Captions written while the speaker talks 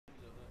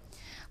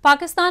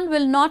Pakistan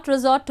will not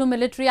resort to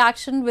military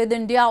action with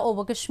India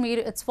over Kashmir,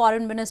 its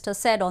foreign minister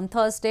said on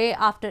Thursday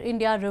after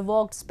India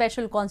revoked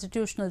special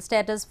constitutional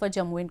status for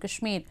Jammu and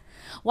Kashmir.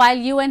 While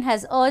UN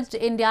has urged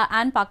India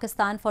and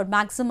Pakistan for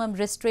maximum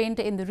restraint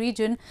in the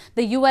region,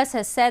 the US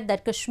has said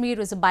that Kashmir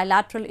is a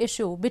bilateral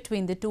issue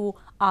between the two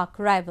arch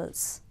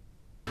rivals.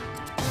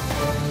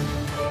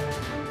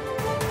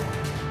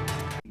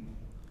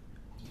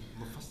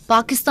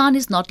 Pakistan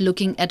is not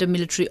looking at a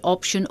military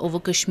option over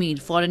Kashmir,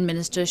 Foreign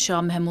Minister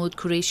Shah Mahmood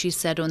Qureshi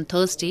said on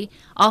Thursday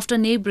after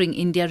neighbouring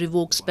India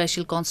revoked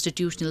special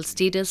constitutional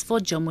status for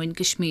Jammu and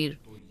Kashmir.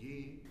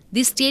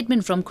 This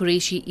statement from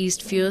Qureshi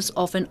eased fears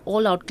of an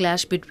all-out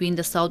clash between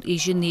the South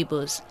Asian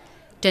neighbours.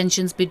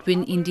 Tensions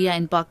between India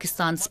and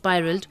Pakistan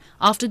spiralled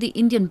after the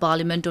Indian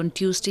Parliament on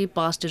Tuesday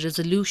passed a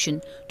resolution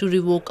to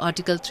revoke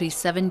Article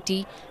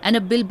 370 and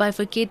a bill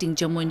bifurcating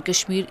Jammu and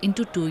Kashmir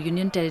into two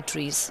union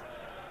territories.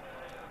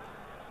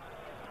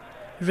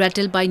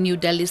 Rattled by New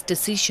Delhi's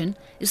decision,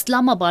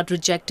 Islamabad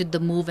rejected the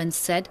move and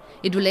said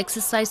it will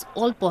exercise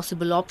all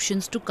possible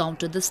options to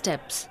counter the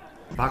steps.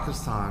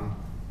 Pakistan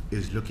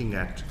is looking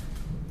at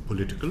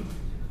political,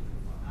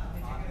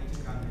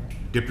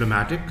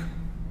 diplomatic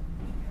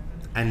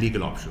and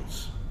legal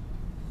options.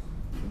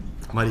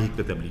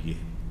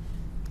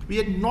 We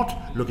are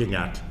not looking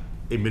at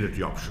a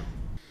military option.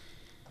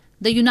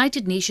 The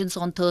United Nations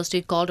on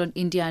Thursday called on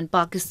India and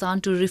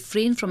Pakistan to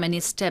refrain from any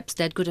steps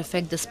that could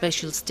affect the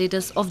special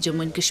status of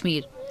Jammu and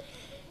Kashmir.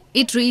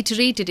 It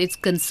reiterated its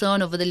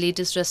concern over the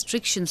latest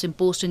restrictions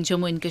imposed in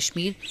Jammu and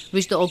Kashmir,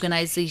 which the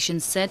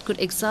organisation said could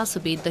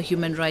exacerbate the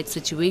human rights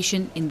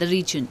situation in the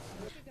region.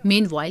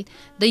 Meanwhile,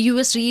 the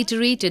US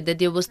reiterated that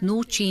there was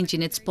no change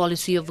in its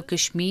policy over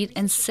Kashmir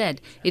and said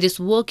it is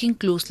working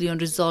closely on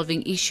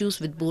resolving issues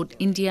with both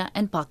India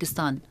and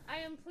Pakistan.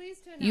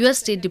 US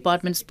State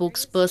Department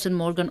spokesperson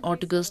Morgan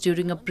Ortagus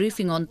during a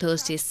briefing on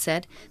Thursday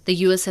said the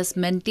US has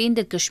maintained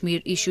that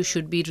Kashmir issue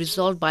should be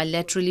resolved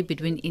bilaterally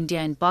between India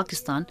and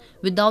Pakistan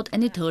without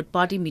any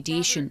third-party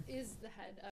mediation.